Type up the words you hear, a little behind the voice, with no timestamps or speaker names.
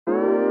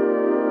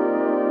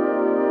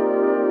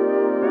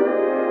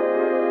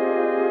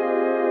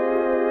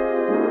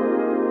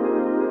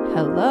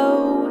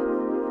Hello.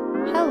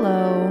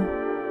 Hello.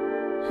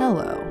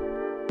 Hello.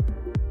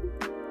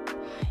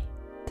 Hi.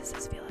 Does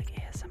this feel like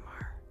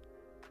ASMR?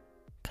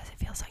 Because it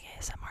feels like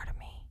ASMR to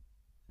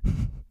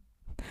me.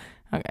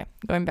 Okay,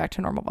 going back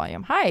to normal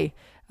volume. Hi.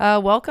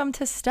 Welcome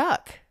to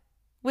Stuck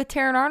with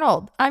Taryn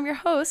Arnold. I'm your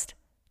host,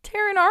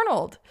 Taryn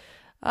Arnold.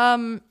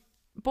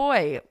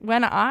 Boy,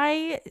 when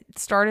I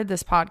started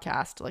this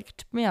podcast, like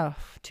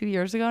 2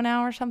 years ago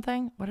now or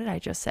something. What did I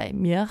just say?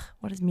 Mir?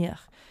 What is mir?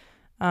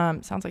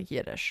 Sounds like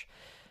Yiddish.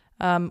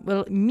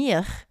 Well,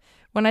 mir.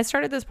 When I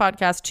started this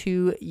podcast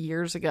 2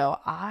 years ago,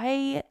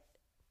 I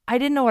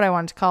didn't know what I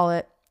wanted to call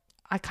it.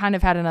 I kind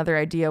of had another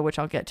idea, which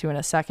I'll get to in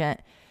a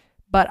second.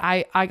 But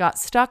I got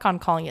stuck on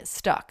calling it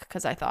Stuck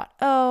because I thought,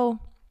 oh,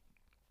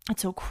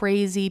 it's so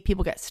crazy.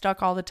 People get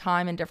stuck all the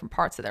time in different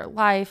parts of their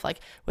life, like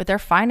with their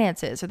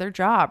finances or their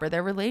job or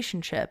their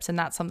relationships. And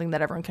that's something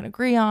that everyone can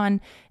agree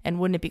on. And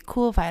wouldn't it be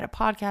cool if I had a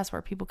podcast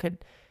where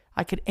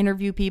I could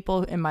interview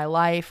people in my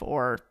life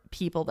or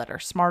people that are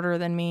smarter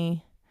than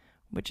me,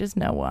 which is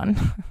no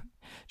one.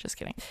 Just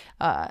kidding.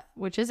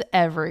 Which is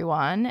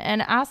everyone,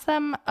 and ask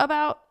them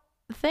about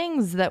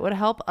things that would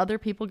help other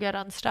people get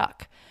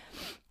unstuck.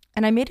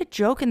 And I made a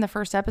joke in the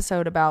first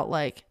episode about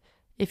like,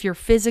 if you're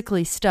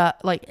physically stuck,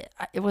 like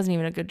it wasn't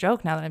even a good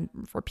joke now that I'm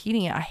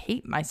repeating it. I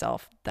hate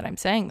myself that I'm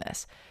saying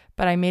this,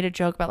 but I made a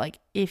joke about like,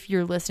 if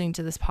you're listening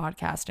to this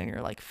podcast and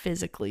you're like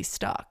physically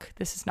stuck,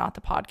 this is not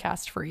the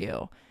podcast for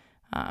you.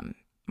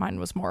 Mine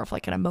was more of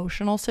like an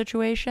emotional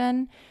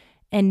situation.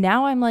 And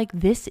now I'm like,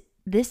 this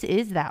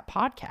is that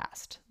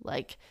podcast.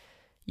 Like,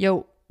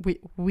 yo,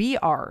 we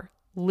are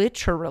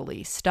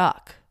literally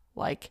stuck.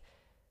 Like,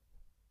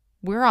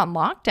 we're on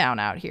lockdown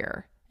out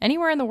here.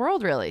 Anywhere in the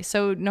world, really.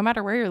 So no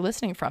matter where you're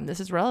listening from,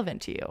 this is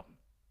relevant to you.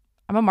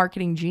 I'm a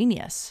marketing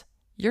genius.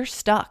 You're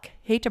stuck.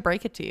 Hate to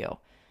break it to you,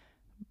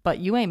 but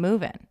you ain't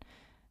moving.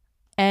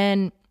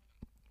 And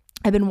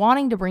I've been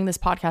wanting to bring this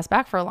podcast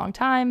back for a long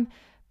time,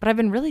 but I've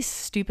been really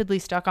stupidly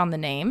stuck on the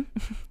name.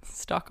 I've been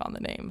stuck on the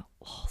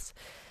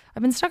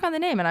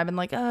name, and I've been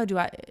like, oh, do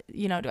I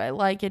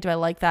like it? Do I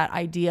like that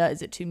idea?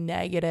 Is it too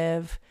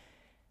negative?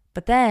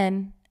 But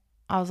then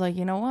I was like,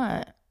 you know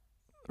what?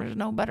 There's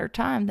no better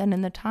time than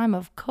in the time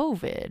of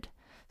COVID.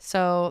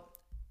 So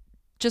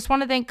just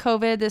want to thank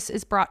COVID. This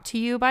is brought to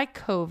you by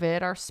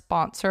COVID, our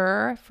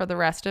sponsor for the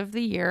rest of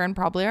the year and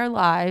probably our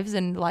lives,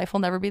 and life will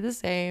never be the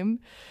same.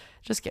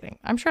 Just kidding.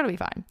 I'm sure it'll be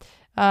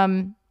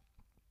fine.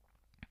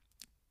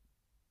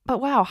 But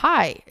wow,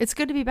 hi. It's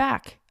good to be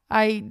back.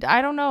 I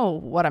don't know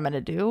what I'm going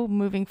to do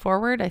moving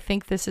forward. I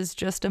think this is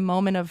just a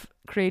moment of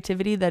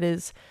creativity that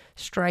is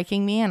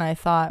striking me. And I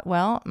thought,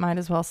 well, might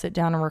as well sit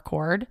down and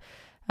record.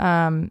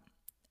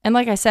 And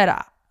like I said,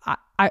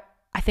 I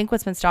think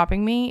what's been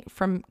stopping me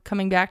from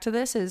coming back to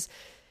this is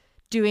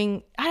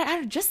doing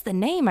just the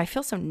name. I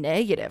feel so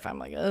negative. I'm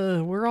like,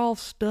 we're all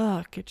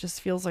stuck. It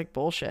just feels like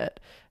bullshit.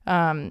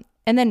 And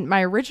then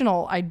my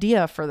original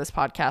idea for this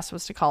podcast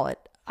was to call it,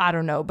 I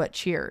don't know, but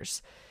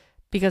cheers,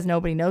 because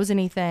nobody knows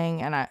anything.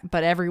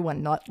 But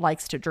everyone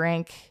likes to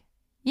drink,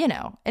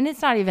 and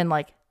it's not even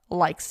like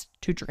likes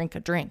to drink a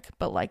drink,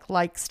 but like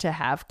likes to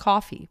have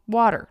coffee,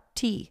 water,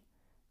 tea,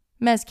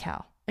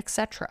 mezcal,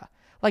 etc.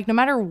 Like no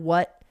matter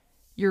what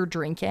you're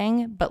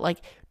drinking, but like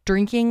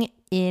drinking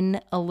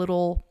in a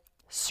little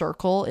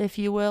circle, if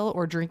you will,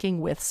 or drinking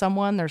with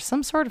someone, there's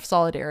some sort of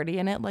solidarity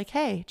in it. Like,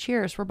 hey,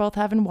 cheers, we're both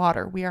having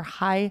water. We are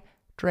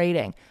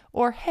hydrating.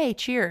 Or, hey,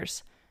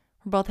 cheers,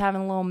 we're both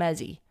having a little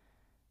mezzy,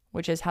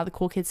 which is how the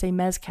cool kids say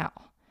mezcal.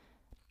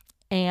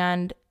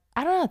 And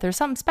I don't know, there's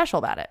something special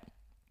about it.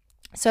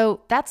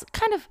 So that's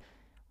kind of,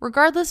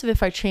 regardless of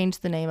if I change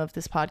the name of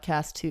this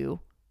podcast to,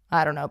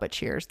 I don't know, but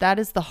cheers, that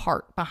is the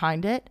heart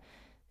behind it.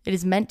 It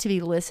is meant to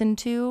be listened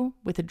to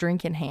with a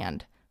drink in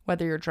hand,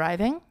 whether you're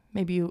driving,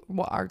 maybe you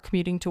are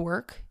commuting to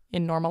work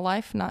in normal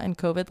life, not in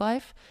COVID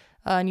life,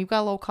 and you've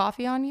got a little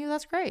coffee on you,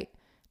 that's great.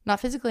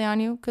 Not physically on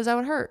you, because that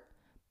would hurt,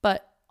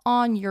 but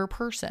on your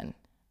person.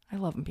 I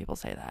love when people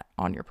say that,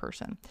 on your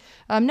person.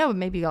 No, but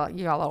maybe you got a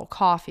little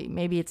coffee.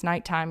 Maybe it's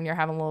nighttime and you're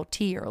having a little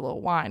tea or a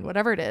little wine,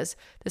 whatever it is.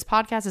 This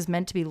podcast is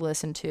meant to be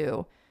listened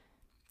to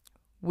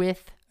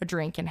with a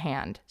drink in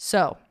hand.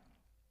 So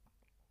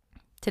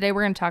today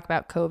we're going to talk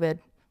about COVID,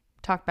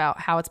 talk about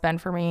how it's been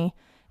for me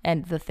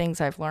and the things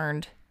I've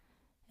learned,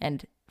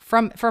 and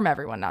from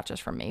everyone, not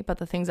just from me, but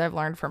the things I've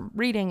learned from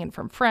reading and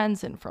from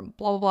friends and from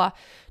blah, blah, blah,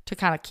 to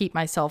kind of keep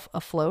myself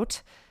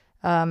afloat.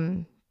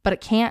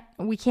 But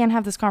we can't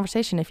have this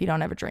conversation if you don't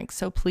have a drink.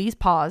 So please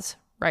pause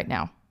right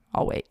now.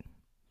 I'll wait.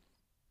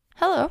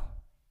 Hello.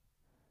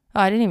 Oh,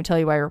 I didn't even tell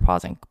you why you were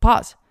pausing.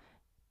 Pause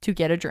to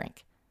get a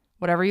drink.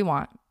 Whatever you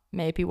want.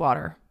 May it be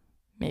water.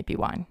 May it be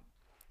wine.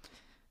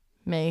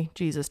 May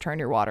Jesus turn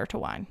your water to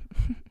wine.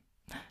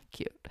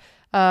 Cute.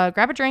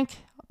 Grab a drink.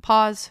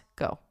 Pause.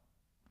 Go.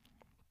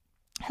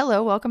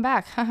 Hello. Welcome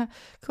back.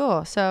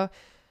 Cool. So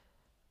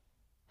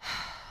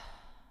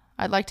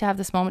I'd like to have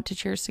this moment to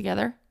cheers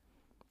together.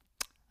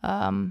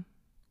 You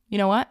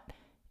know what?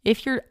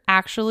 If you're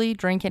actually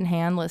drink in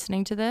hand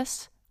listening to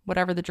this,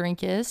 whatever the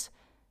drink is,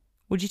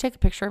 would you take a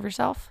picture of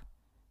yourself?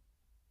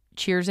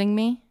 cheersing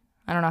me.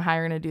 I don't know how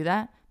you're going to do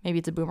that. Maybe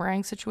it's a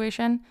boomerang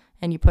situation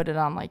and you put it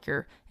on like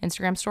your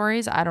Instagram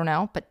stories. I don't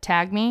know, but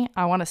tag me.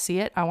 I want to see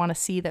it. I want to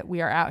see that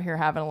we are out here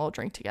having a little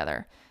drink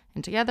together.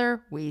 And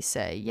together we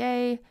say,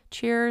 yay,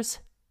 cheers.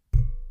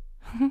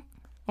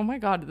 Oh my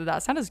God, did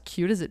that sound as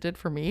cute as it did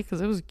for me?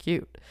 Because it was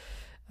cute.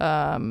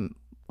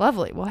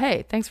 Lovely. Well,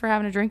 hey, thanks for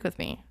having a drink with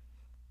me.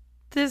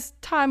 This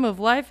time of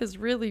life is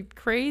really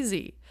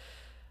crazy.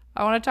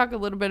 I want to talk a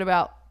little bit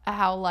about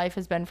how life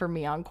has been for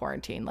me on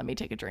quarantine. Let me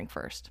take a drink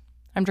first.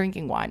 I'm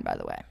drinking wine, by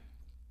the way.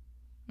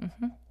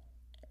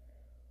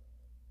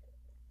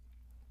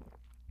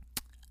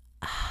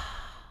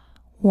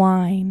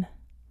 Wine.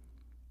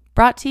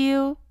 Brought to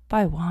you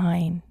by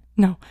wine.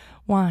 No,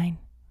 wine.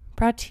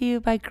 Brought to you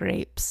by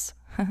grapes.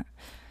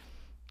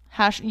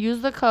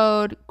 Use the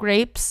code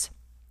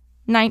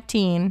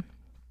grapes19.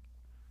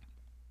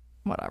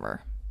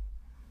 Whatever.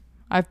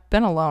 I've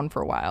been alone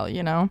for a while,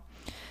 you know?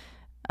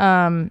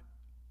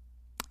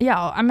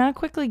 Yeah, I'm going to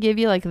quickly give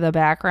you like the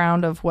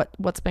background of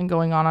what's been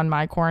going on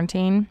my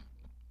quarantine.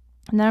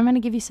 And then I'm going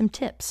to give you some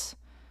tips.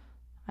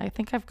 I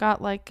think I've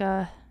got like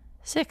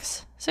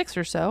six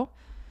or so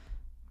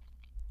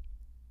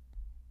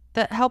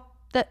that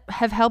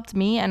have helped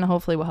me and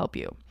hopefully will help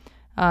you.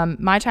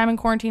 My time in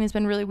quarantine has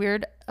been really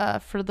weird.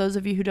 For those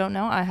of you who don't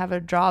know, I have a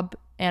job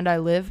and I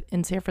live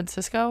in San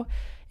Francisco,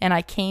 and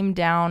I came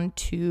down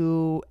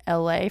to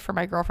LA for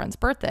my girlfriend's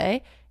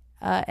birthday.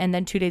 And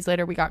then 2 days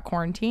later we got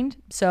quarantined.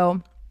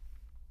 So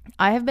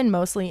I have been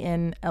mostly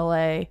in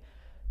LA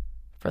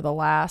for the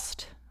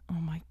last, oh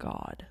my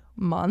God,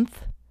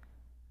 month.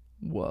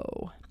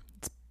 Whoa.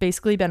 It's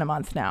basically been a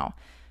month now.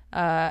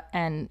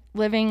 And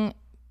living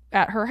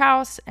at her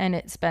house, and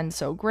it's been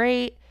so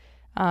great.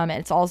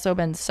 It's also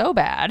been so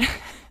bad.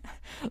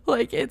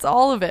 Like, it's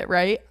all of it,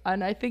 right?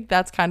 And I think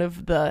that's kind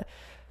of the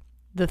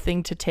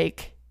thing to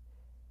take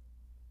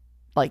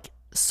like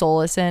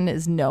solace in,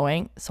 is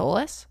knowing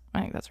solace.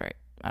 I think that's right.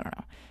 I don't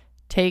know.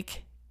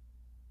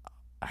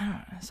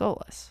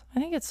 Solace. I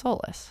think it's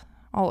solace.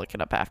 I'll look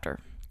it up after.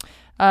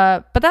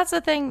 But that's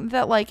the thing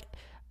that like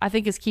I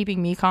think is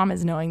keeping me calm,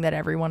 is knowing that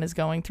everyone is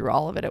going through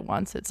all of it at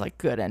once. It's like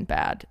good and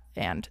bad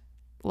and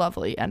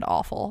lovely and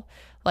awful.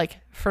 Like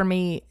for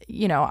me,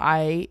 you know,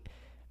 I've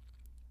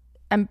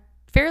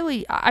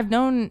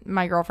known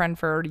my girlfriend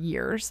for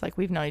years. Like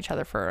we've known each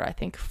other for I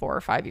think 4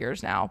 or 5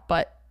 years now,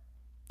 but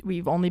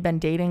we've only been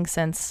dating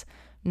since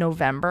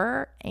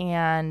November.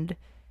 And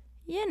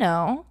you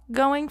know,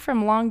 going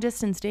from long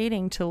distance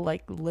dating to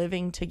like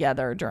living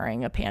together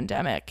during a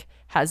pandemic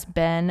has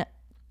been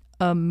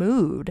a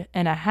mood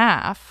and a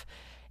half,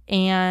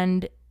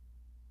 and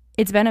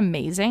it's been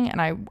amazing.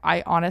 And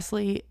I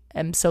honestly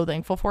am so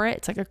thankful for it.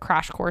 It's like a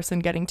crash course in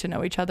getting to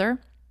know each other,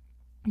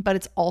 but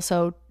it's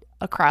also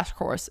a crash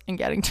course in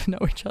getting to know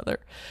each other.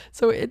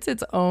 So it's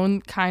its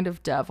own kind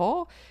of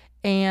devil,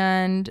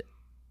 and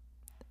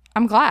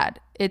I'm glad.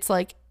 It's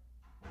like,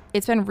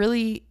 it's been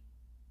really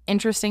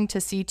interesting to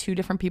see two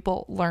different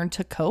people learn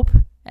to cope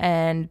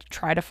and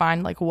try to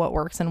find like what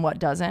works and what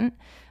doesn't.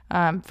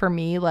 For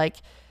me, like,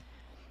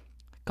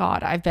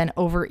 God, I've been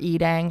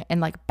overeating and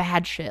like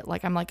bad shit.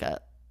 Like I'm like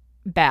a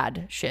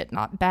bad shit,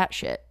 not bat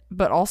shit.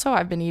 But also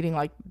I've been eating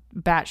like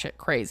batshit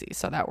crazy.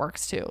 So that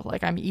works too.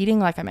 Like I'm eating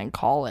like I'm in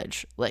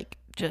college, like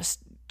just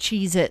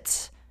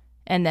Cheez-Its.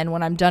 And then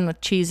when I'm done with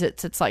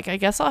Cheez-Its, it's like, I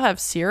guess I'll have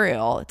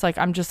cereal. It's like,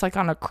 I'm just like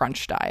on a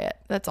crunch diet.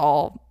 That's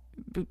all.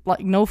 Like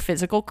no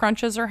physical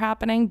crunches are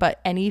happening, but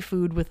any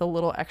food with a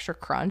little extra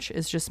crunch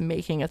is just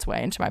making its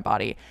way into my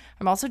body.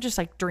 I'm also just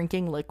like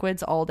drinking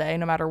liquids all day,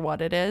 no matter what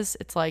it is.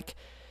 It's like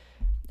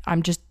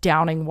I'm just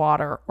downing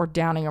water or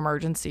downing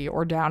Emergency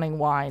or downing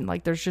wine.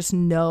 Like there's just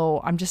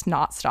I'm just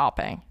not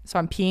stopping. So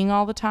I'm peeing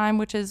all the time,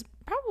 which is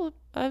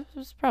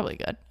probably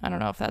good. I don't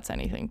know if that's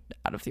anything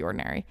out of the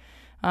ordinary.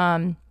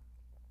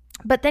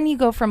 But then you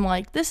go from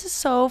like, this is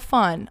so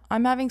fun,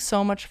 I'm having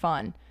so much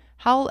fun.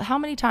 How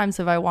many times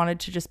have I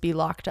wanted to just be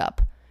locked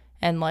up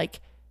and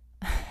like,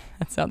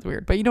 that sounds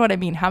weird, but you know what I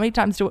mean? How many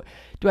times do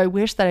I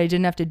wish that I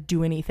didn't have to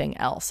do anything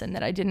else, and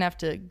that I didn't have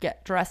to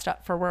get dressed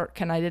up for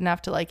work, and I didn't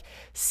have to like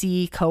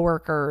see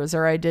coworkers,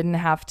 or I didn't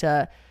have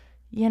to,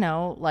 you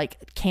know,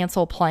 like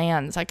cancel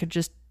plans. I could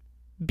just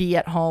be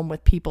at home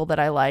with people that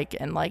I like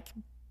and like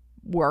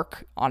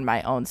work on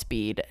my own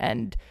speed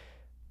and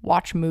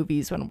watch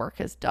movies when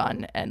work is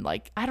done. And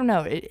like, I don't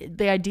know,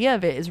 the idea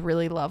of it is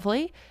really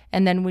lovely.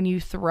 And then when you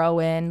throw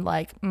in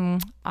like,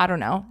 I don't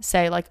know,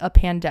 say like a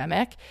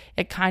pandemic,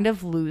 it kind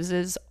of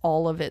loses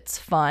all of its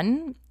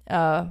fun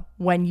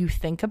when you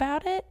think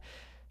about it.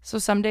 So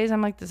some days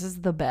I'm like, this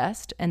is the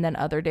best. And then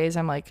other days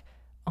I'm like,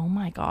 oh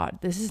my God,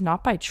 this is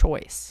not by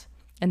choice.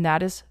 And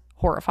that is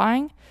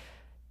horrifying.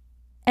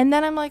 And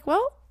then I'm like,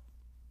 well,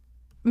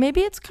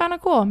 maybe it's kind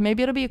of cool.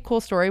 Maybe it'll be a cool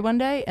story one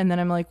day. And then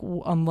I'm like,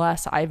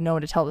 unless I have no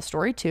one to tell the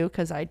story to,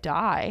 because I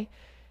die.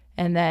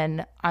 And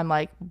then I'm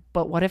like,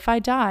 but what if I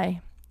die?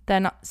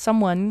 Then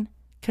someone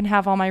can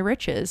have all my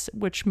riches,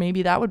 which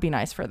maybe that would be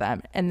nice for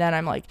them. And then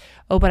I'm like,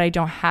 oh, but I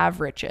don't have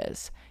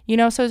riches. You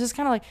know, so it's just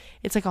kind of like,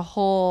 it's like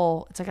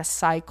a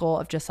cycle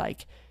of just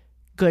like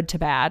good to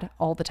bad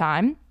all the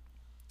time.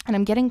 And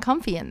I'm getting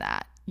comfy in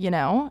that,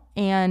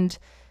 And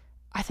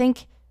I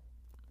think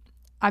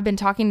I've been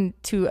talking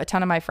to a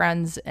ton of my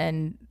friends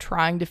and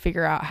trying to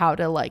figure out how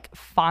to like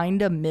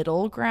find a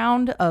middle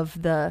ground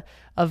of the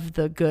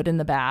good and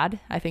the bad.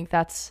 I think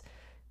that's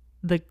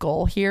the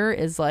goal here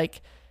is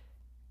like,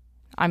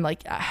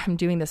 I'm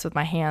doing this with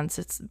my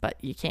hands. But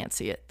you can't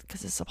see it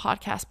because it's a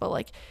podcast, but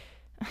like,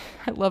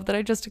 I love that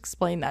I just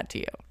explained that to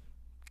you.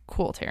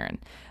 Cool, Taryn.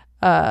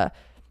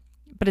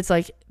 But it's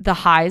like the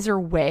highs are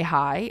way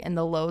high and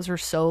the lows are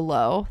so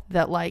low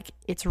that like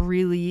it's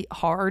really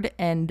hard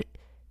and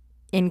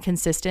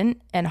inconsistent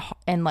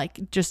and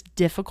like just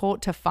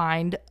difficult to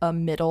find a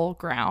middle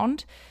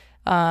ground.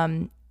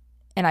 And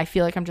I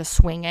feel like I'm just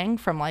swinging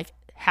from like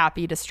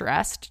happy to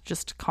stressed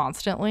just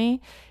constantly.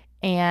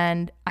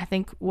 And I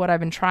think what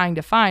I've been trying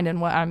to find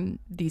and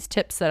these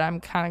tips that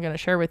I'm kind of going to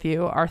share with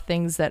you are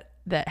things that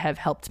have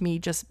helped me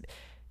just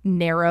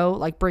narrow,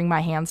 like bring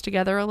my hands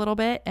together a little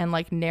bit and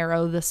like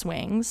narrow the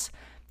swings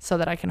so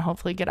that I can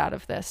hopefully get out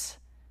of this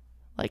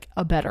like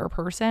a better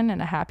person and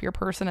a happier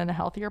person and a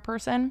healthier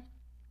person,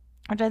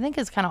 which I think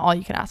is kind of all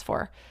you can ask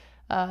for.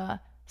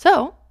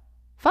 So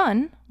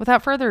fun.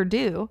 Without further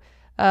ado,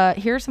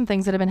 here are some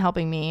things that have been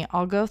helping me.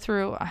 I'll go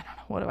through, I don't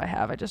know, what do I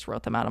have? I just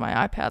wrote them out on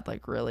my iPad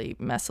like really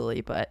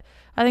messily, but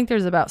I think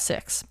there's about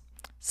six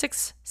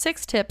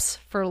tips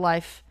for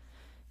life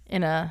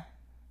in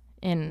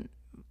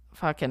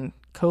fucking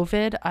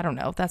COVID. I don't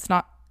know. That's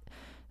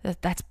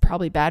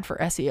probably bad for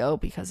SEO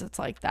because it's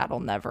like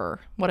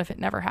what if it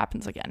never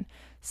happens again?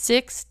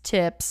 6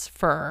 tips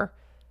for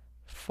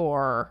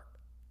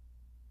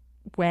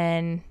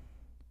when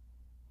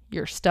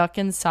you're stuck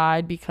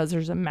inside because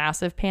there's a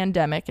massive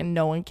pandemic and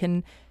no one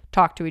can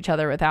talk to each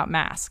other without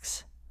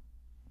masks.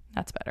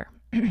 That's better.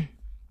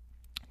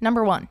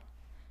 Number 1,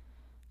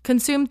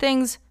 consume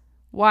things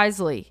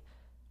wisely.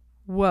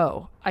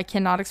 Whoa, I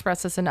cannot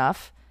express this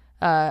enough.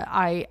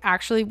 I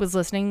actually was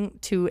listening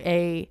to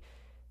a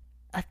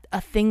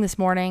thing this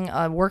morning,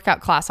 a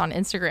workout class on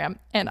Instagram,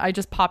 and I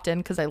just popped in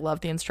because I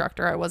love the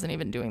instructor. I wasn't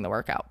even doing the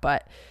workout,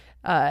 but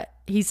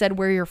he said,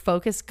 where your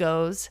focus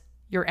goes,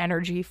 your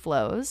energy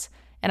flows.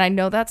 And I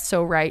know that's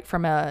so right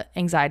from a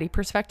anxiety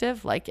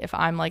perspective. Like if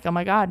I'm like, oh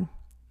my God,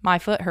 my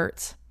foot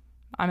hurts,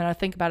 I'm going to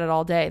think about it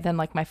all day, then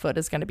like my foot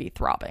is going to be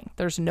throbbing.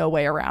 There's no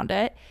way around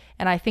it.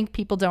 And I think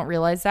people don't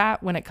realize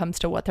that when it comes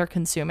to what they're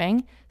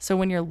consuming. So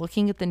when you're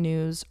looking at the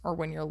news or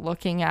when you're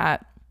looking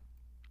at,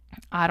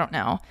 I don't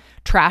know,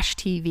 trash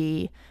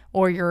TV,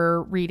 or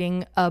you're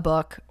reading a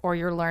book or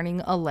you're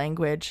learning a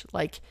language,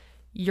 like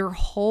your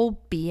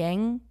whole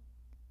being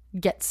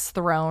gets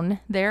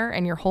thrown there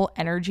and your whole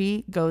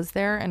energy goes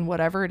there, and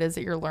whatever it is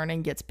that you're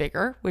learning gets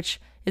bigger,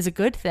 which is a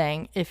good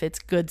thing if it's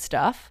good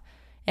stuff,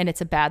 and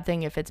it's a bad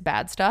thing if it's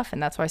bad stuff.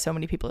 And that's why so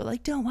many people are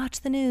like, don't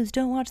watch the news.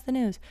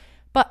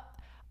 But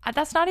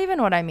that's not even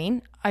what I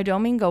mean. I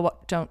don't mean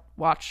don't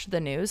watch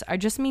the news. I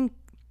just mean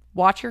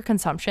watch your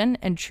consumption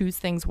and choose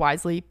things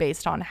wisely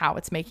based on how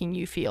it's making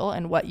you feel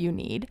and what you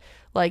need.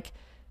 Like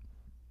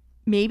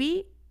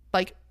maybe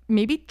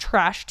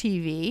trash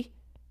TV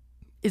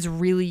is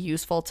really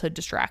useful to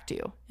distract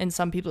you. And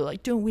some people are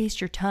like, don't waste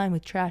your time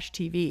with trash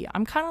TV.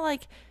 I'm kind of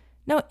like,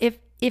 no,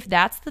 if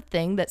that's the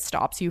thing that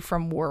stops you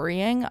from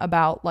worrying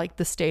about like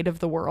the state of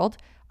the world,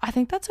 I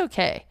think that's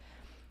okay.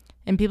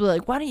 And people are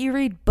like, why don't you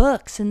read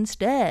books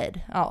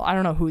instead? Oh, I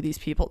don't know who these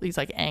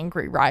like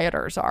angry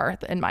rioters are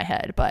in my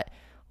head, but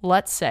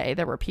let's say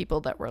there were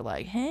people that were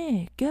like,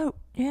 hey,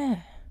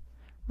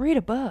 read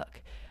a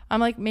book. I'm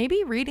like,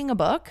 maybe reading a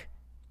book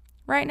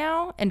right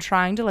now and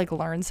trying to like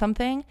learn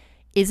something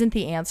isn't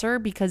the answer,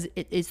 because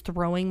it is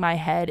throwing my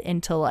head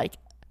into like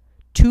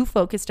too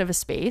focused of a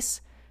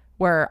space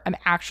where I'm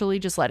actually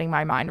just letting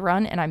my mind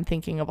run and I'm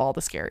thinking of all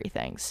the scary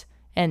things.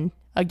 And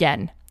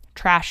again,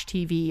 trash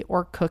TV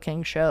or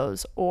cooking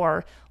shows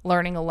or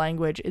learning a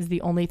language is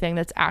the only thing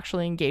that's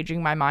actually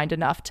engaging my mind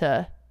enough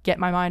to get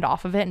my mind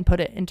off of it and put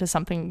it into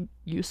something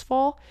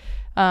useful.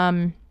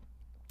 I'm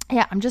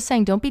just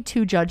saying, don't be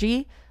too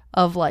judgy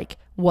of like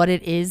what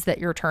it is that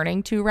you're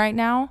turning to right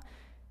now.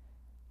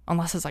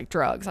 Unless it's like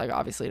drugs, like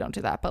obviously don't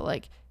do that. But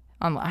like,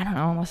 I don't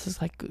know, unless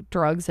it's like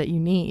drugs that you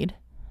need.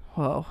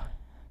 Whoa,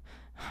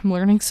 I'm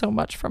learning so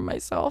much from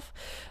myself.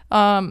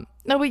 No,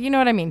 but you know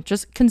what I mean?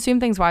 Just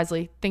consume things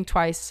wisely, think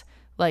twice,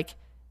 like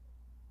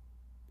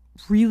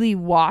really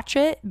watch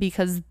it,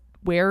 because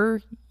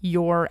where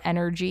your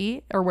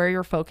energy or where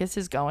your focus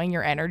is going,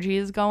 your energy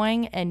is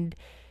going, and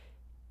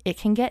it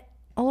can get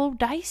a little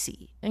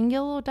dicey.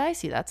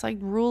 That's like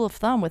rule of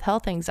thumb with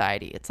health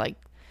anxiety. It's like,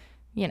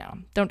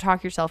 don't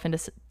talk yourself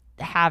into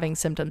having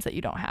symptoms that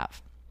you don't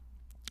have,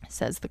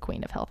 says the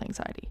queen of health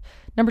anxiety.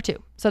 Number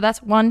 2. So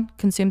that's 1,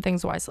 consume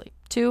things wisely.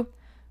 2,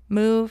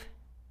 move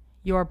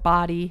your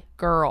body,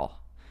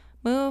 girl.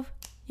 Move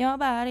your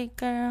body,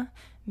 girl.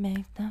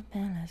 Make the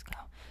fellas go.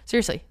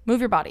 Seriously,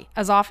 move your body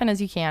as often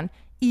as you can,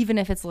 even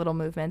if it's little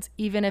movements,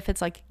 even if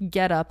it's like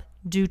get up,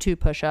 do 2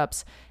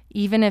 push-ups,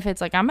 even if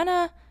it's like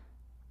I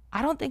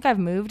don't think I've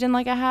moved in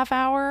like a half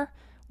hour,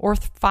 or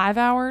 5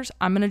 hours,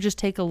 I'm going to just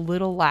take a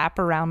little lap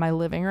around my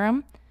living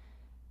room.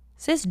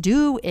 Sis,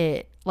 do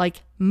it.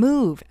 Like,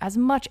 move as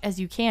much as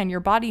you can. Your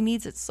body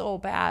needs it so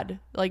bad.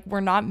 Like,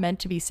 we're not meant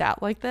to be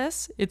sat like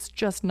this. It's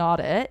just not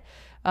it.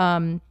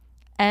 And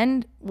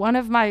one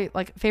of my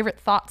like favorite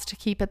thoughts to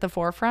keep at the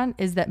forefront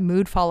is that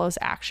mood follows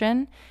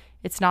action.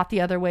 It's not the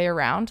other way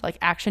around. Like,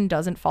 action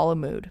doesn't follow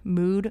mood.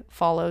 Mood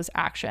follows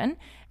action.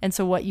 And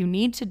so what you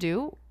need to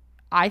do,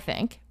 I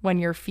think, when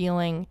you're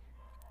feeling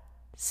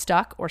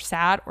stuck or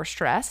sad or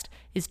stressed,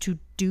 is to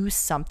do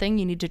something.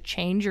 You need to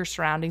change your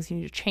surroundings. You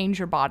need to change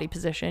your body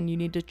position. You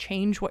need to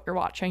change what you're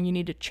watching. You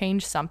need to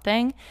change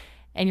something,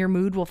 and your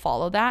mood will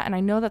follow that. And I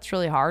know that's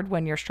really hard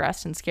when you're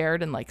stressed and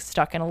scared and like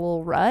stuck in a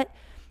little rut,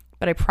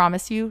 but I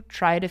promise you,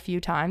 try it a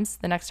few times.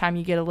 The next time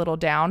you get a little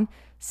down,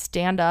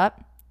 stand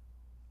up,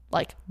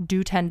 like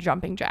do 10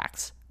 jumping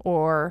jacks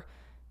or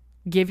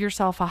give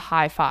yourself a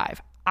high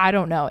five. I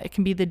don't know. It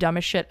can be the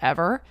dumbest shit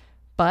ever,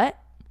 but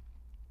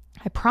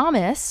I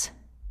promise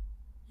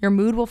your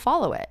mood will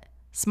follow it.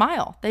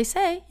 Smile. They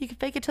say you can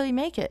fake it till you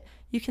make it.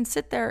 You can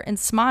sit there and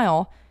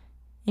smile,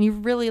 and you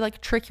really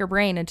like trick your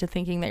brain into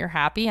thinking that you're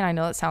happy. And I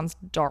know that sounds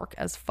dark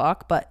as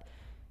fuck, but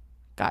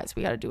guys,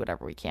 we got to do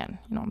whatever we can.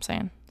 You know what I'm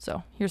saying?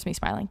 So here's me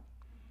smiling.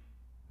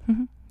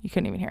 You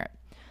couldn't even hear it.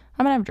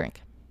 I'm gonna have a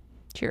drink.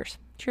 Cheers.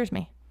 Cheers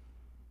me.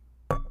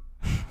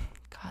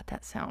 God,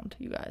 that sound,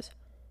 you guys.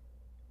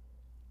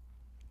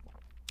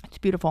 It's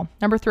beautiful.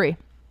 Number 3.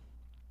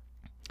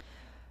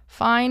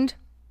 Find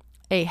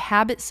a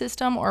habit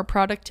system or a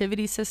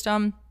productivity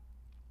system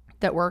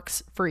that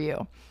works for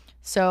you.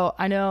 So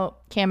I know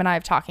Cam and I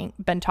have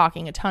been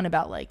talking a ton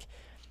about like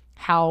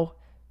how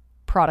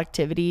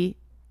productivity,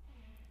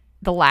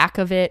 the lack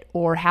of it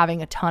or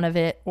having a ton of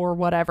it or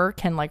whatever,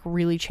 can like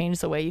really change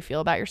the way you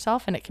feel about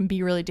yourself. And it can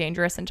be really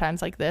dangerous in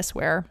times like this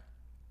where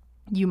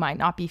you might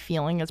not be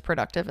feeling as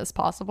productive as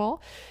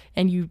possible,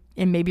 and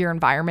maybe your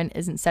environment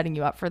isn't setting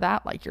you up for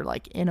that. Like, you're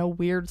like in a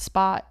weird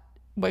spot,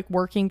 like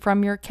working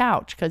from your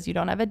couch because you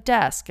don't have a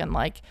desk, and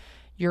like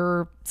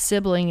your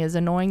sibling is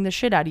annoying the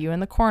shit out of you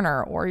in the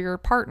corner, or your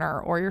partner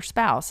or your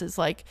spouse is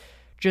like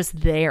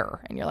just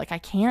there, and you're like, I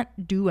can't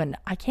do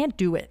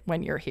it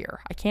when you're here.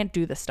 I can't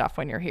do this stuff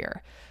when you're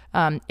here.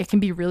 It can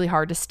be really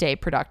hard to stay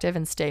productive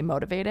and stay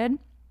motivated.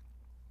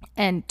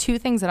 And 2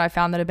 things that I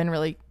found that have been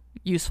really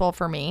useful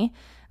for me.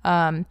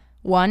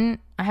 One,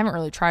 I haven't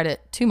really tried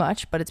it too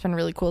much, but it's been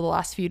really cool the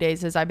last few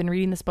days, is I've been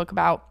reading this book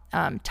about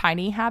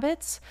tiny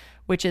habits,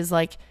 which is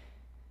like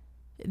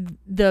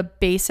the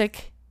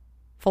basic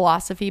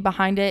philosophy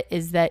behind it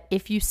is that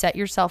if you set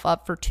yourself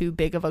up for too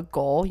big of a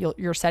goal,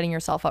 you're setting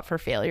yourself up for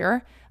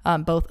failure,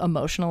 both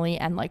emotionally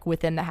and like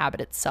within the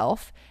habit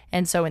itself.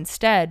 And so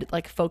instead,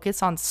 like,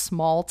 focus on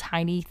small,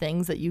 tiny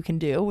things that you can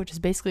do, which is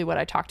basically what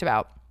I talked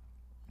about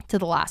to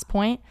the last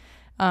point,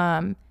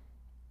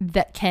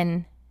 that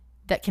can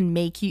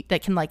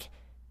like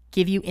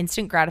give you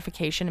instant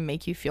gratification and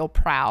make you feel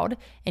proud.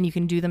 And you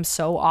can do them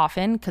so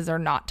often because they're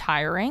not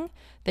tiring,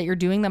 that you're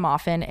doing them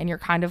often, and you're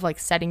kind of like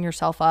setting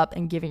yourself up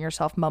and giving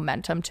yourself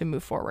momentum to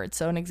move forward.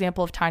 So an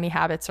example of tiny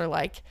habits are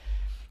like,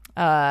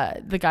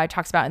 the guy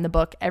talks about in the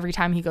book, every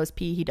time he goes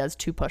pee, he does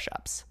 2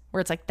 push-ups, where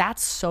it's like,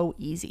 that's so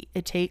easy.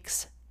 It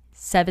takes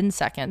 7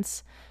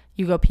 seconds.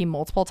 You go pee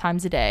multiple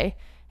times a day.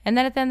 And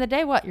then at the end of the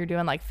day, what? You're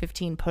doing like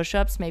 15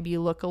 push-ups. Maybe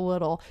you look a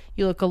little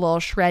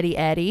shreddy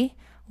Eddie,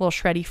 a little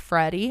shreddy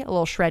Freddy, a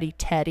little shreddy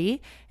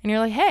Teddy. And you're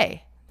like,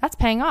 hey, that's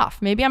paying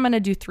off. Maybe I'm going to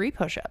do 3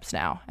 push-ups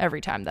now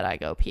every time that I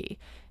go pee,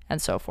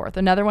 and so forth.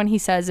 Another one he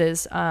says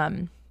is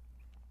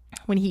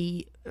when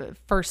he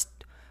first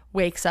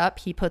wakes up,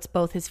 he puts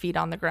both his feet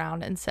on the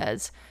ground and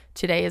says,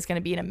 today is going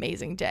to be an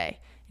amazing day.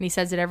 And he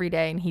says it every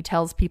day, and he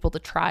tells people to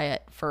try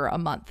it for a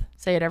month.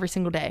 Say it every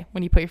single day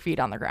when you put your feet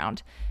on the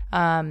ground.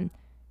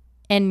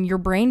 And your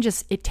brain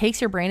it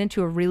takes your brain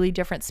into a really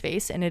different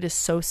space, and it is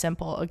so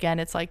simple. Again,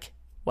 it's like,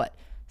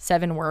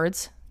 7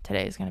 words.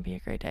 Today is going to be a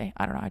great day.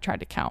 I don't know. I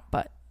tried to count,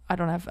 but I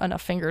don't have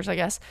enough fingers, I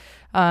guess.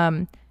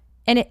 And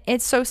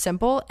it's so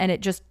simple, and it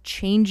just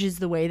changes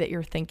the way that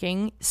you're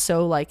thinking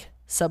so like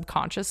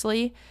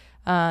subconsciously.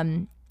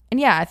 And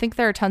yeah, I think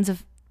there are tons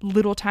of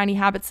little tiny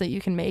habits that you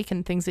can make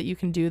and things that you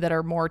can do that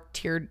are more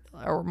tiered,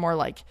 or more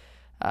like,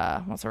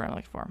 what's the word I'm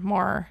looking for?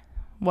 More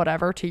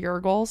whatever to your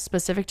goals,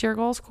 specific to your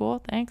goals.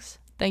 Cool. Thanks.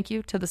 Thank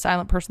you to the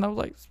silent person that was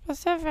like,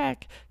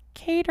 specific,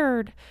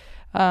 catered.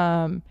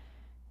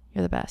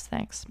 You're the best.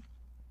 Thanks.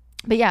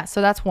 But yeah,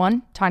 so that's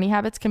 1. Tiny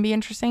habits can be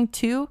interesting.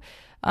 2,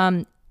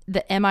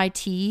 the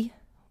MIT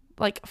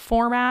like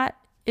format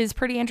is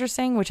pretty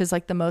interesting, which is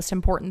like the most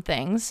important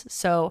things.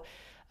 So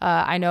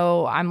I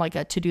know I'm like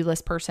a to-do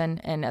list person,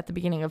 and at the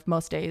beginning of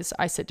most days,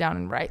 I sit down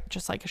and write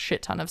just like a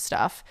shit ton of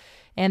stuff.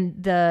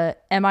 And the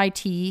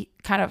MIT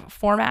kind of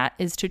format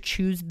is to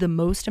choose the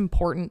most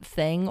important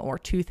thing, or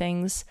 2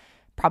 things,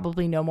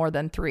 probably no more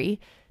than 3,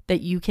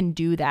 that you can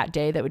do that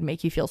day that would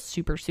make you feel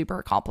super, super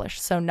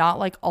accomplished. So not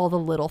like all the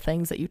little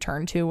things that you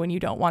turn to when you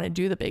don't want to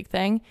do the big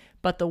thing,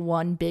 but the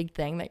one big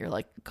thing that you're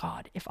like,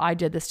 God, if I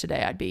did this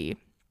today, I'd be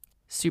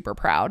super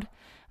proud.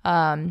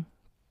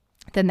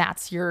 then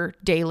that's your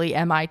daily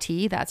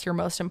MIT. That's your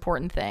most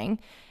important thing.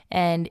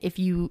 And if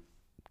you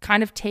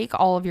kind of take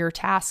all of your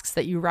tasks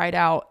that you write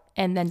out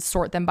and then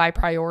sort them by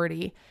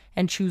priority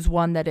and choose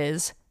one that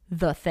is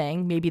the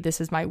thing, maybe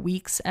this is my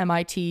week's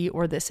MIT,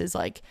 or this is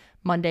like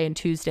Monday and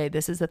Tuesday,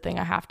 this is the thing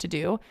I have to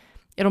do.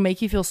 It'll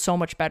make you feel so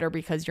much better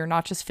because you're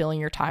not just filling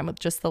your time with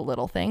just the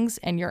little things,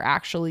 and you're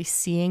actually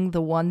seeing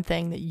the one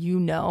thing that you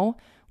know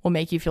will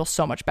make you feel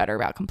so much better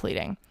about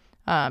completing.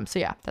 So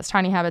yeah, that's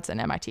Tiny Habits and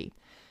MIT.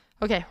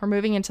 Okay, we're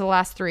moving into the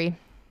last three.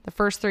 The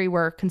first three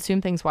were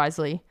consume things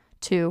wisely.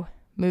 2,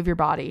 move your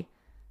body.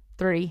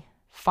 3,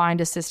 find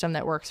a system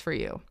that works for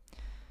you.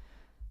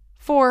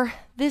 4,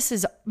 this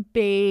is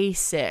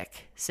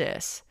basic,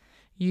 sis.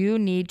 You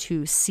need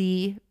to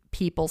see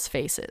people's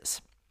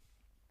faces.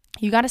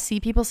 You got to see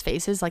people's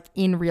faces like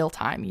in real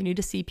time. You need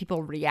to see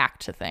people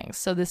react to things.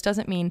 So this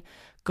doesn't mean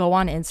go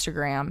on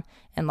Instagram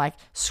and like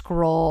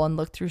scroll and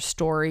look through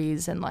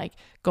stories and like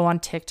go on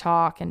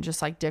TikTok and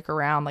just like dick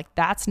around. Like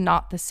that's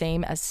not the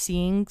same as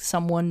seeing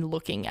someone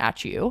looking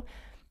at you,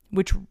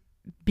 which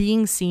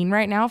being seen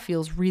right now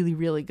feels really,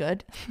 really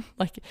good.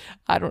 Like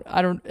I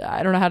don't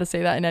know how to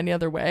say that in any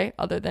other way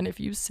other than if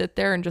you sit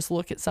there and just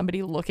look at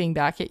somebody looking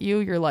back at you,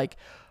 you're like,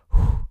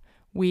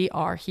 we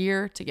are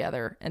here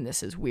together and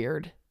this is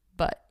weird,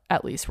 but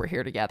at least we're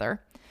here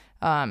together.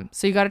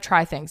 So you got to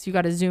try things. You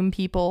got to Zoom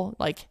people.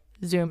 Like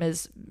Zoom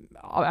is,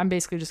 I'm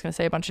basically just going to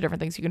say a bunch of different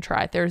things you can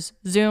try. There's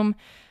Zoom.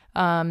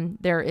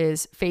 There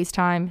is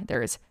FaceTime.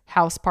 There is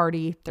House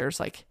Party. There's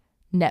like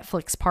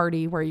Netflix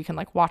Party where you can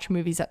like watch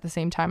movies at the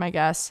same time, I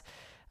guess.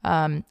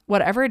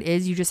 Whatever it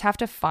is, you just have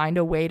to find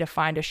a way to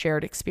find a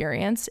shared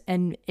experience.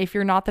 And if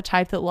you're not the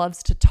type that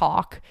loves to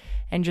talk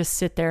and just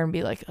sit there and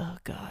be like, oh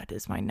God,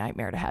 it's my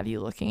nightmare to have you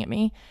looking at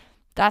me,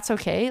 that's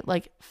okay.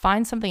 Like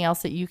find something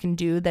else that you can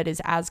do that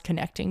is as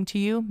connecting to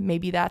you.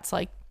 Maybe that's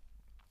like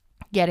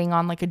getting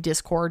on like a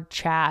Discord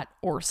chat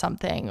or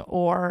something,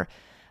 or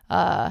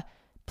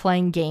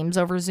playing games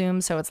over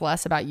Zoom. So it's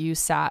less about you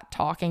sat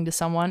talking to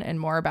someone and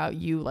more about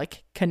you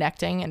like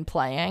connecting and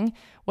playing.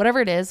 Whatever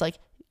it is, like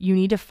you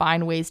need to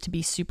find ways to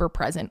be super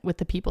present with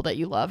the people that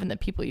you love and the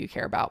people you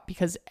care about,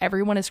 because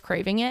everyone is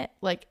craving it.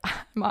 Like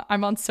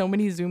I'm on so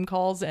many Zoom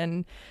calls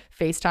and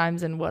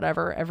FaceTimes and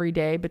whatever every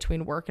day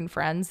between work and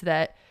friends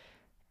that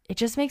it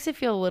just makes it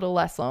feel a little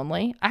less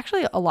lonely.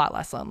 Actually, a lot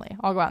less lonely.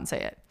 I'll go out and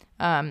say it.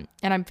 And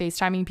I'm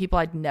FaceTiming people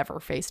I'd never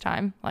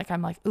FaceTime. Like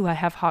I'm like, ooh, I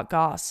have hot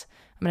goss.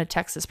 I'm going to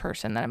text this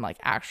person. Then I'm like,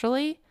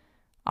 actually,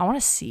 I want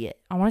to see it.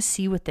 I want to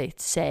see what they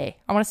say.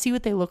 I want to see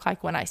what they look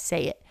like when I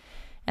say it.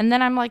 And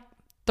then I'm like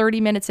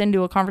 30 minutes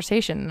into a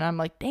conversation and I'm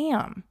like,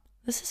 damn,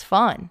 this is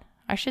fun.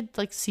 I should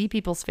like see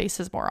people's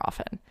faces more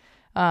often.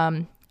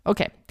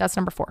 Okay, that's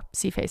number 4,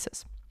 see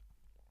faces.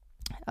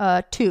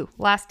 2,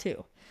 last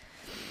 2.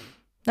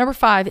 Number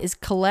 5 is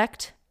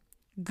collect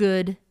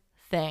good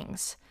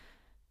things.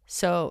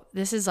 So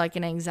this is like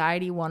an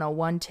anxiety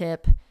 101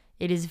 tip.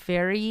 It is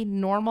very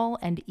normal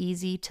and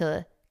easy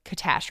to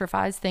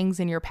catastrophize things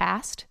in your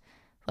past.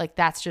 Like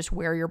that's just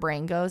where your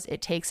brain goes.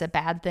 It takes a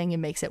bad thing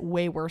and makes it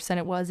way worse than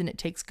it was, and it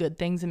takes good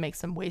things and makes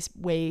them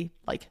way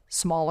like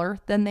smaller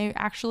than they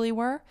actually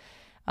were.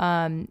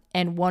 And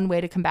one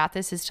way to combat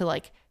this is to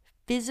like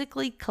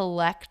physically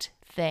collect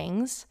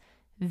things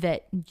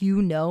that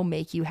you know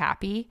make you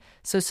happy.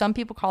 So some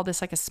people call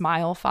this like a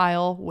smile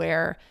file,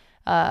 where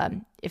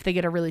if they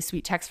get a really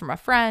sweet text from a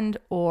friend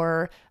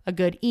or a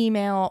good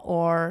email,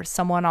 or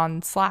someone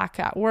on Slack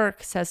at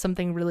work says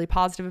something really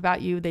positive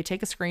about you, they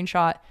take a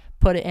screenshot,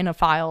 put it in a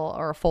file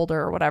or a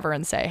folder or whatever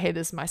and say, hey,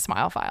 this is my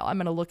smile file. I'm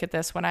going to look at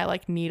this when I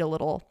like need a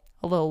little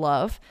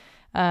love.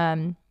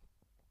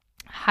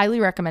 Highly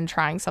recommend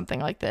trying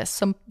something like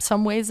this.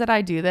 Some ways that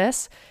I do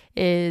this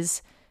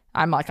is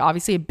I'm like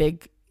obviously a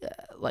big,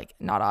 like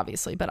not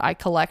obviously, but I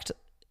collect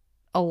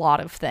a lot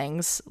of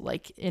things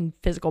like in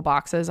physical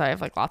boxes. I have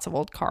like lots of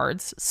old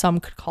cards. Some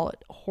could call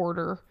it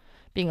hoarder,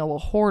 being a little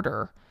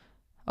hoarder.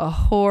 A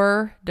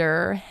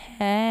hoarder.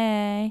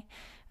 Hey.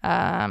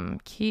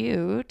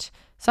 Cute.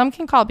 Some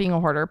can call it being a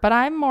hoarder, but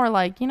I'm more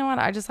like, you know what?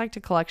 I just like to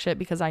collect shit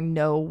because I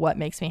know what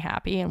makes me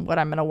happy and what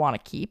I'm going to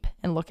want to keep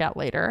and look at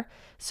later.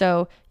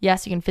 So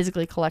yes, you can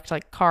physically collect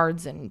like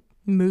cards and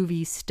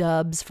movie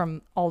stubs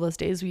from all those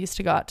days we used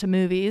to go out to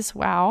movies.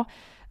 Wow.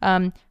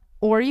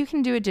 Or you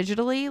can do it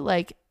digitally.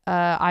 Like,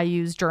 I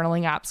use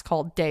journaling apps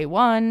called Day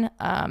One,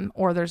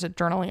 or there's a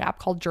journaling app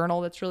called Journal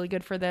that's really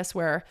good for this,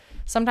 where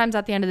sometimes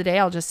at the end of the day,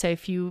 I'll just say a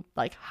few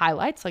like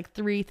highlights, like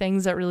 3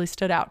 things that really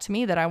stood out to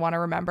me that I want to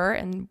remember.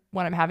 And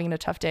when I'm having a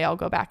tough day, I'll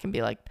go back and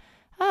be like,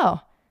 oh,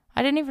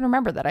 I didn't even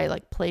remember that I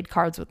like played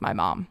cards with my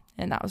mom,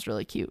 and that was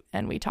really cute.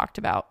 And we talked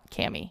about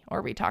Cammie,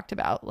 or we talked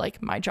about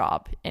like my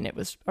job, and it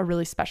was a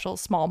really special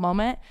small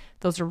moment.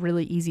 Those are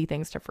really easy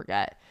things to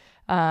forget.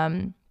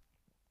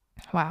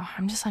 Wow,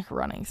 I'm just like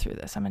running through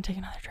this. I'm going to take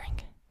another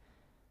drink.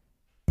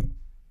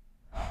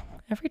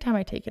 Every time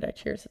I take it, I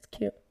cheers. It's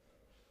cute.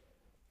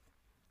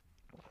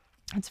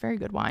 It's very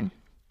good wine.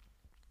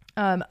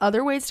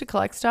 Other ways to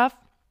collect stuff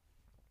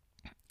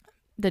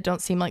that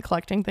don't seem like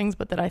collecting things,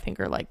 but that I think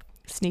are like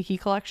sneaky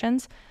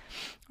collections,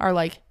 are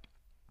like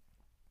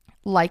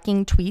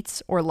liking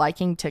tweets or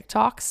liking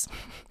TikToks,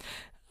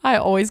 I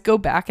always go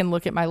back and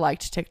look at my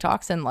liked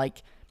TikToks, and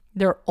like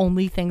they're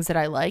only things that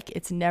I like.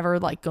 It's never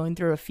like going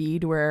through a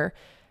feed where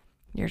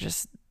you're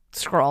just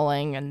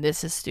scrolling and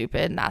this is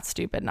stupid and that's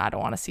stupid and I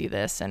don't want to see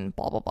this and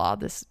blah, blah, blah.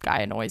 This guy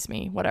annoys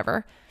me,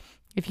 whatever.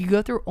 If you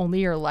go through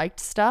only your liked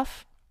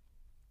stuff,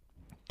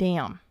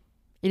 damn,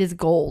 it is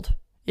gold.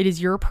 It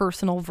is your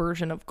personal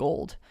version of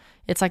gold.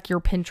 It's like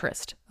your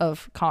Pinterest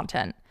of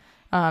content.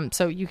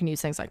 So you can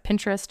use things like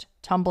Pinterest,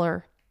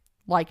 Tumblr,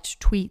 liked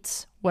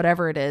tweets,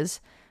 whatever it is.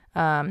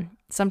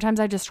 Sometimes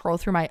I just scroll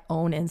through my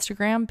own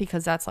Instagram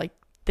because that's like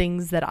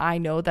things that I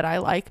know that I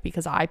like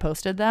because I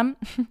posted them,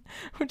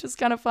 which is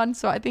kind of fun.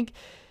 So I think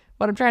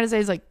what I'm trying to say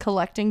is like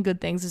collecting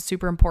good things is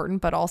super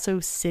important, but also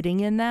sitting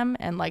in them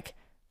and like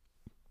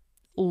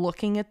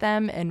looking at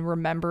them and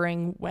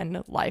remembering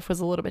when life was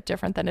a little bit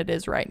different than it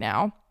is right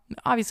now.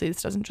 Obviously,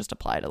 this doesn't just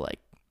apply to like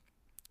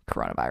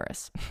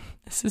coronavirus.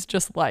 This is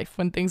just life.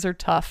 When things are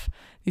tough,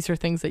 these are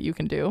things that you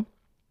can do.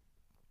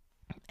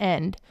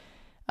 And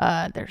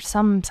there's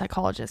some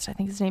psychologist, I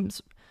think his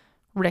name's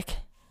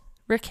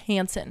Rick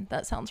Hansen.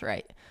 That sounds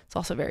right. It's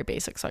also very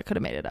basic, so I could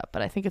have made it up,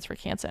 but I think it's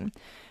Rick Hansen,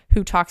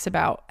 who talks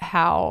about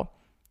how,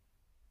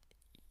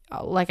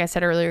 like I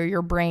said earlier,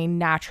 your brain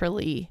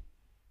naturally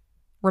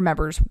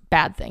remembers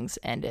bad things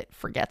and it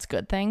forgets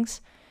good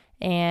things.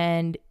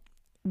 And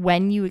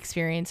when you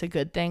experience a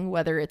good thing,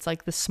 whether it's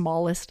like the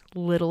smallest,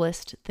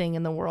 littlest thing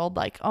in the world,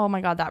 like, oh my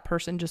God, that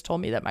person just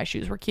told me that my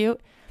shoes were cute,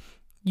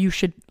 you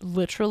should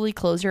literally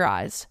close your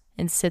eyes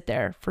and sit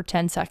there for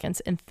 10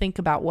 seconds and think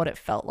about what it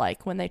felt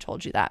like when they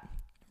told you that.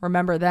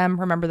 Remember them,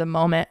 remember the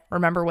moment,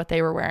 remember what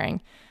they were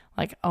wearing.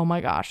 Like, oh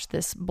my gosh,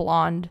 this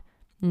blonde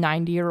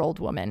 90-year-old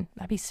woman,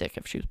 that'd be sick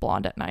if she was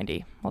blonde at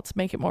 90. Let's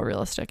make it more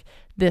realistic.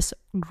 This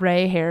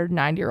gray-haired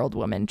 90-year-old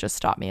woman just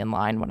stopped me in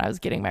line when I was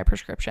getting my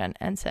prescription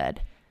and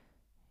said,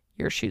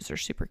 your shoes are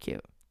super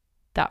cute.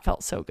 That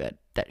felt so good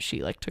that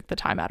she like took the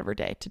time out of her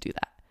day to do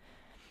that.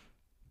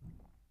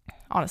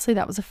 Honestly,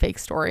 that was a fake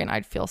story and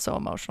I'd feel so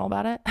emotional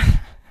about it.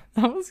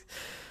 That was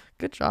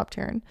good job,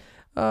 Taryn.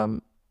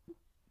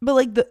 But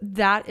like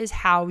that is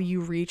how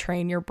you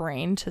retrain your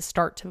brain to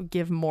start to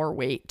give more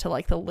weight to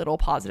like the little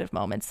positive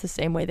moments, the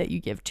same way that you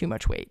give too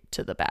much weight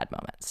to the bad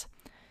moments.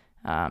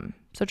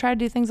 So try to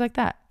do things like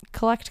that.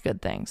 Collect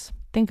good things.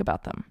 Think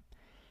about them.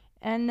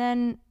 And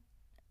then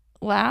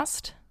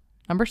last,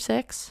 number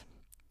 6,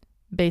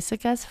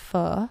 basic as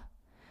fuh,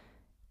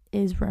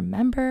 is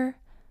remember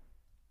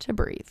to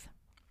breathe.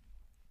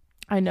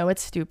 I know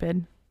it's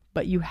stupid,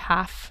 but you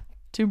have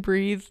to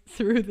breathe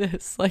through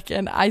this. Like,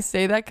 and I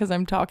say that because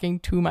I'm talking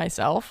to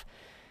myself.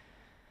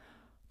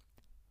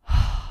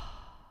 I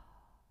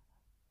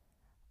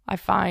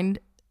find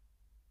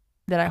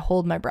that I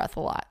hold my breath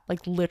a lot,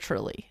 like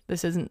literally.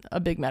 This isn't a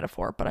big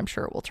metaphor, but I'm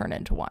sure it will turn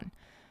into one.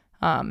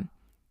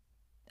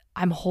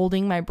 I'm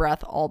holding my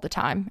breath all the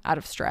time out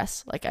of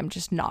stress. Like I'm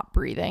just not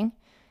breathing.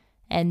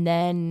 And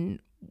then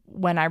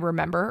when I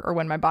remember, or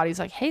when my body's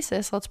like, hey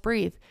sis, let's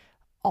breathe,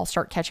 I'll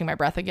start catching my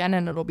breath again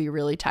and it'll be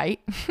really tight.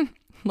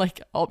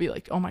 Like I'll be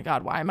like, oh my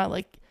God, why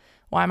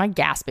am I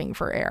gasping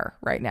for air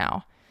right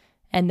now?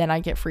 And then I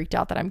get freaked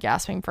out that I'm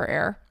gasping for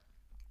air.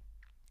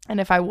 And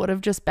if I would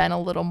have just been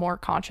a little more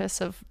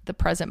conscious of the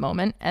present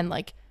moment and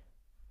like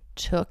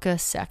took a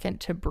second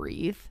to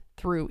breathe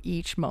through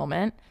each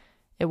moment,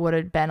 it would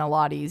have been a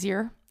lot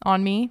easier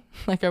on me.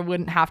 Like I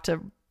wouldn't have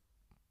to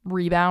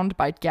rebound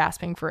by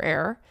gasping for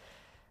air.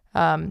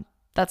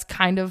 That's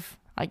kind of,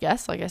 I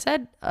guess, like I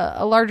said,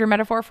 a larger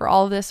metaphor for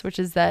all of this, which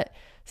is that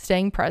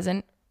staying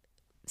present,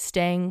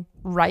 staying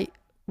right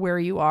where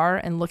you are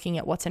and looking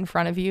at what's in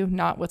front of you,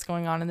 not what's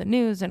going on in the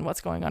news and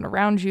what's going on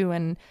around you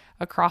and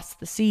across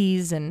the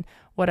seas and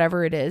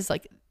whatever it is.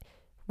 Like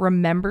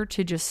remember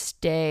to just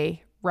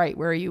stay right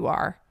where you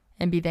are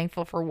and be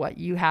thankful for what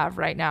you have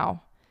right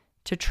now,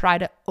 to try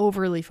to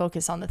overly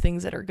focus on the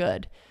things that are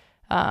good,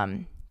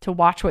 to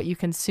watch what you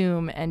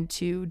consume and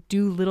to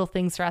do little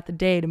things throughout the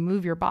day to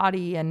move your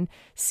body and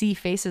see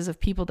faces of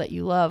people that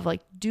you love.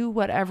 Like do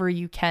whatever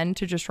you can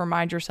to just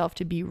remind yourself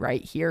to be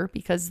right here,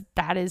 because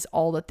that is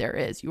all that there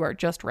is. You are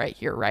just right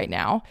here, right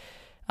now.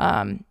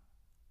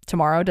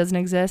 Tomorrow doesn't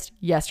exist.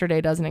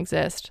 Yesterday doesn't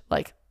exist.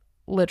 Like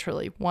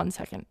literally 1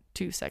 second,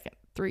 2 seconds,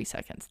 3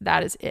 seconds.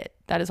 That is it.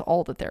 That is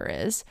all that there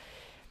is.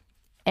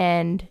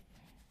 And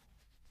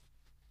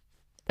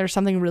there's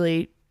something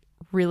really,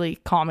 really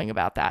calming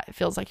about that. It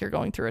feels like you're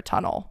going through a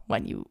tunnel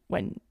when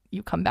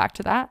you come back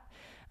to that.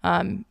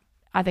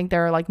 I think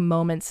there are like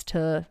moments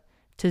to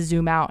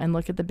zoom out and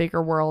look at the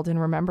bigger world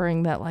and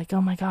remembering that like,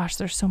 oh my gosh,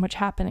 there's so much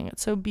happening.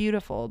 It's so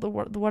beautiful.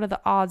 What are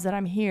the odds that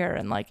I'm here?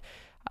 And like,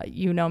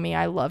 you know me,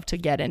 I love to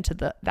get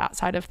into that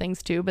side of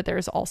things too, but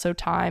there's also a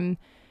time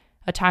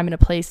and a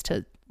place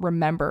to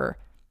remember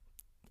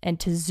and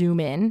to zoom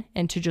in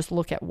and to just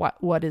look at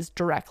what is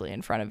directly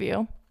in front of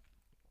you.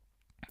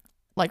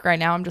 Like right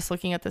now, I'm just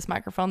looking at this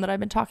microphone that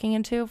I've been talking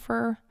into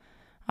for,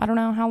 I don't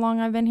know how long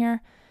I've been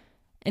here.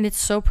 And it's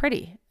so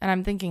pretty. And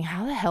I'm thinking,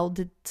 how the hell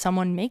did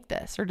someone make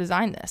this or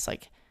design this?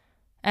 Like,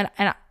 and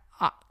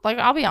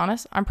I'll be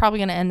honest, I'm probably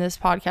going to end this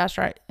podcast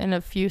right in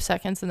a few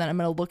seconds, and then I'm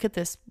going to look at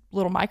this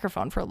little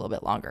microphone for a little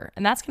bit longer,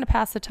 and that's going to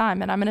pass the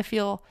time, and I'm going to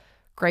feel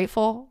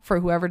grateful for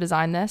whoever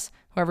designed this,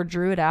 whoever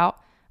drew it out.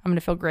 I'm going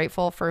to feel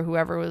grateful for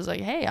whoever was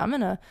like, hey, I'm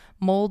going to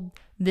mold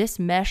this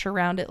mesh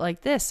around it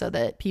like this so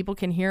that people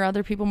can hear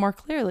other people more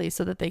clearly,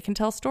 so that they can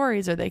tell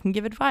stories, or they can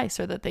give advice,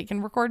 or that they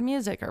can record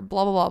music, or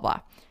blah, blah, blah, blah,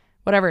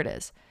 whatever it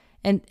is.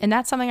 And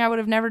that's something I would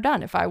have never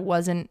done if I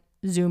wasn't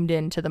zoomed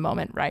into the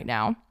moment right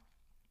now.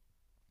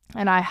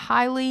 And I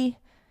highly,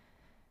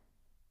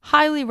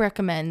 highly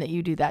recommend that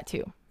you do that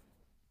too.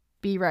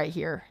 Be right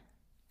here.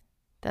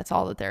 That's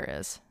all that there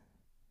is.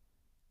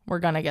 We're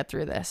going to get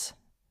through this.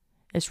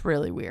 It's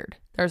really weird.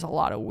 There's a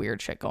lot of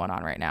weird shit going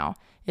on right now.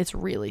 It's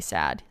really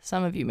sad.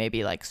 Some of you may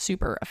be like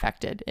super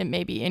affected. It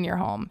may be in your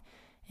home.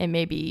 It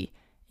may be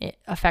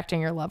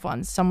affecting your loved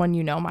ones. Someone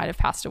you know might have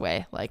passed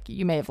away. Like,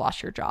 you may have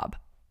lost your job.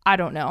 I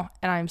don't know.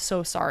 And I'm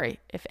so sorry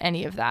if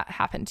any of that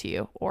happened to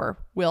you or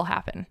will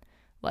happen.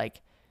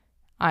 Like,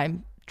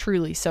 I'm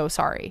truly so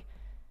sorry.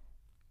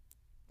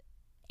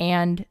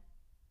 And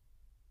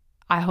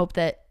I hope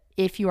that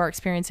if you are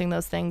experiencing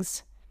those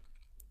things,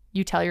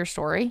 you tell your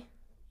story,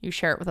 you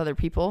share it with other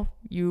people,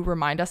 you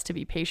remind us to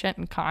be patient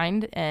and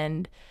kind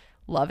and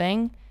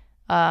loving.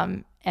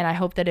 And I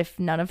hope that if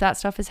none of that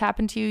stuff has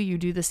happened to you, you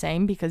do the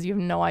same, because you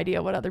have no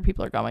idea what other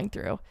people are going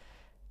through.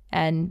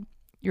 And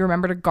you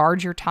remember to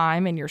guard your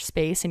time and your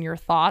space and your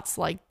thoughts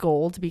like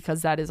gold,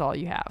 because that is all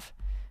you have.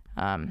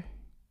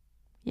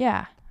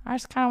 Yeah, I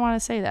just kind of want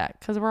to say that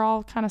because we're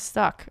all kind of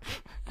stuck.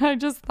 I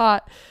just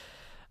thought,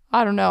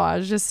 I don't know, I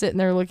was just sitting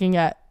there looking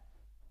at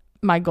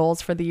my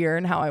goals for the year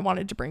and how I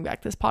wanted to bring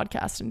back this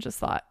podcast, and just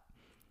thought,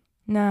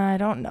 nah, I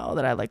don't know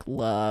that I like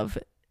love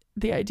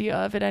the idea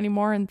of it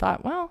anymore, and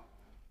thought, well,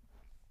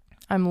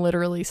 I'm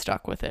literally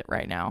stuck with it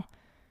right now,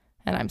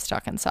 and I'm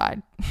stuck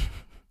inside.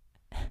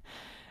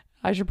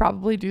 I should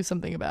probably do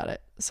something about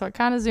it. So I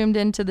kind of zoomed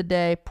into the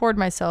day, poured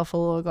myself a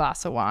little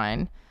glass of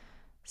wine,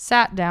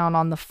 sat down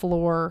on the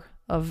floor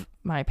of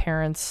my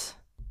parents'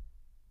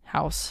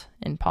 house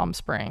in Palm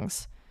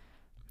Springs,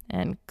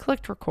 and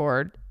clicked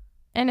record,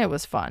 and it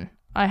was fun.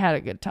 I had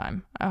a good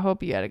time. I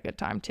hope you had a good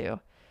time too.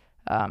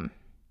 How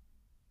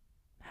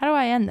do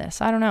I end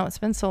this? I don't know. It's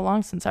been so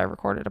long since I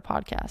recorded a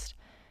podcast.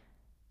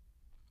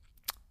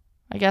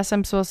 I guess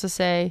I'm supposed to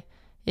say,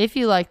 if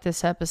you like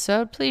this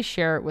episode, please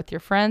share it with your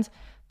friends.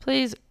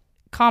 Please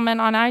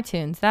comment on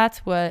iTunes. That's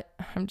what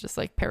I'm just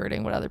like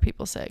parroting what other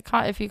people say.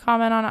 If you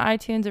comment on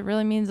iTunes, it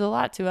really means a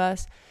lot to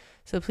us.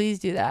 So please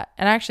do that.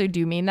 And I actually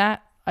do mean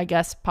that. I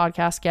guess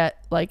podcasts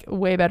get like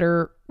way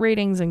better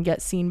ratings and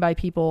get seen by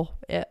people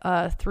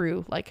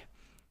through like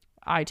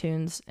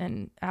iTunes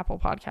and Apple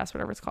Podcasts,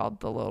 whatever it's called,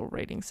 the little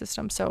rating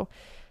system. So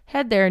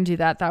head there and do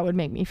that. That would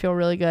make me feel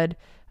really good.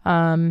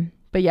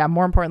 But yeah,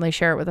 more importantly,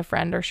 share it with a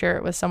friend, or share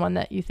it with someone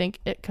that you think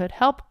it could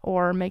help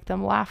or make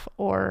them laugh,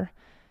 or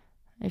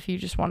if you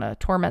just want to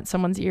torment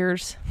someone's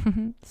ears,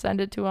 send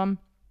it to them.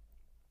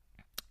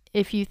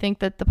 If you think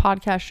that the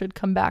podcast should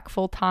come back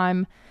full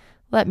time,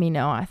 let me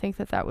know. I think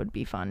that would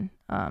be fun.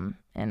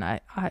 And I,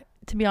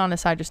 to be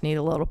honest, I just need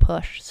a little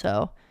push.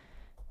 So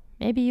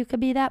maybe you could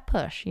be that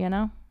push, you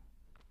know?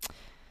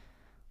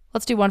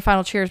 Let's do one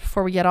final cheers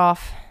before we get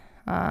off.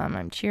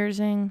 I'm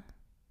cheersing.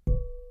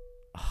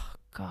 Oh,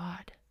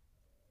 God.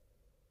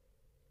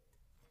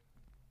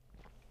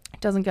 It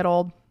doesn't get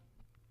old.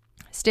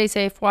 Stay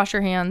safe. Wash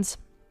your hands.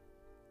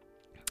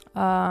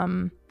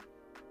 And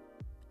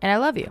I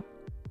love you.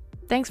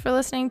 Thanks for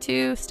listening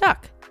to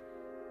Stuck.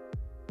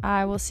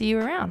 I will see you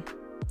around.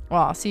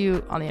 Well, I'll see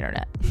you on the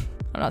internet.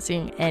 I'm not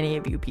seeing any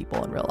of you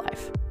people in real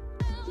life.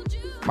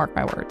 Mark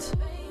my words.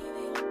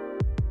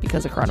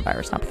 Because of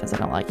coronavirus, not because I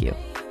don't like you.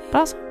 But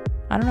also,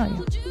 I don't know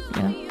you.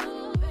 You know?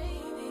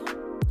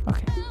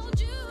 Okay.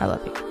 I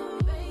love you.